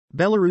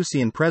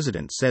Belarusian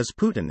president says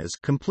Putin is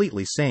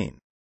completely sane.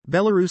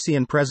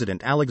 Belarusian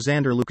President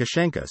Alexander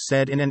Lukashenko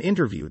said in an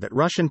interview that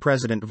Russian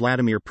President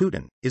Vladimir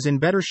Putin is in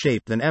better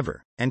shape than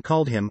ever, and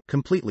called him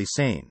completely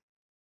sane.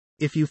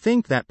 If you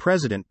think that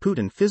President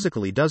Putin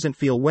physically doesn't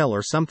feel well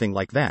or something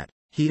like that,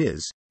 he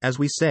is, as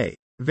we say,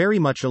 very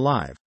much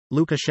alive,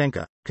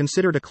 Lukashenko,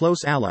 considered a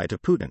close ally to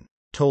Putin,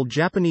 told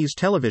Japanese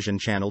television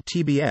channel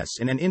TBS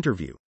in an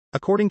interview,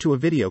 according to a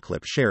video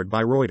clip shared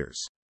by Reuters.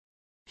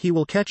 He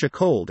will catch a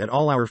cold at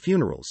all our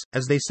funerals,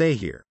 as they say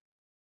here.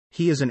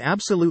 He is an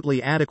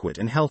absolutely adequate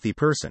and healthy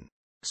person.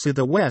 Sue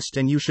the West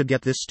and you should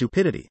get this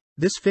stupidity,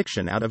 this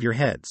fiction out of your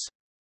heads.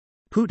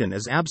 Putin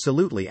is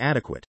absolutely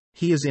adequate.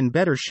 He is in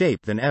better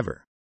shape than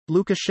ever.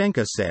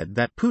 Lukashenko said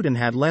that Putin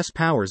had less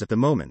powers at the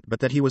moment but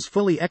that he was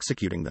fully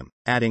executing them,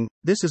 adding,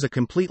 "This is a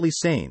completely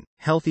sane,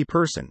 healthy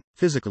person,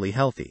 physically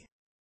healthy.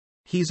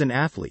 He's an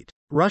athlete."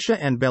 Russia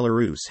and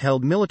Belarus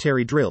held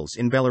military drills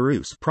in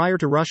Belarus prior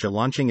to Russia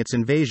launching its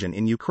invasion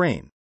in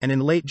Ukraine, and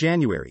in late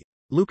January,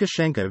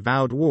 Lukashenko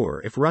vowed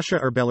war if Russia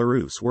or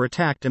Belarus were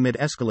attacked amid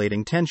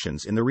escalating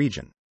tensions in the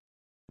region.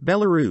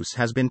 Belarus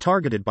has been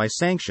targeted by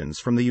sanctions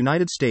from the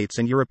United States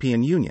and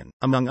European Union,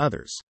 among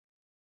others.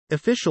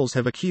 Officials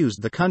have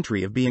accused the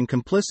country of being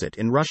complicit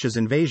in Russia's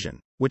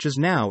invasion, which is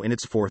now in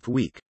its fourth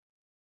week.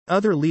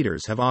 Other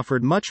leaders have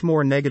offered much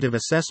more negative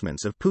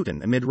assessments of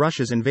Putin amid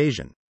Russia's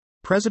invasion.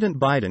 President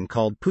Biden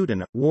called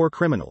Putin a war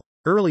criminal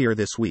earlier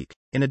this week,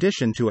 in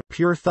addition to a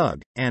pure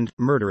thug and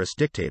murderous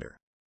dictator.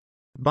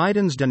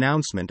 Biden's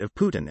denouncement of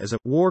Putin as a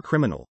war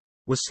criminal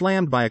was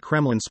slammed by a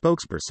Kremlin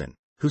spokesperson,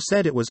 who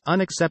said it was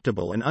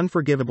unacceptable and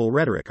unforgivable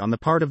rhetoric on the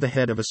part of the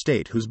head of a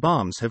state whose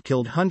bombs have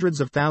killed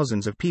hundreds of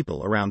thousands of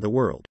people around the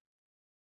world.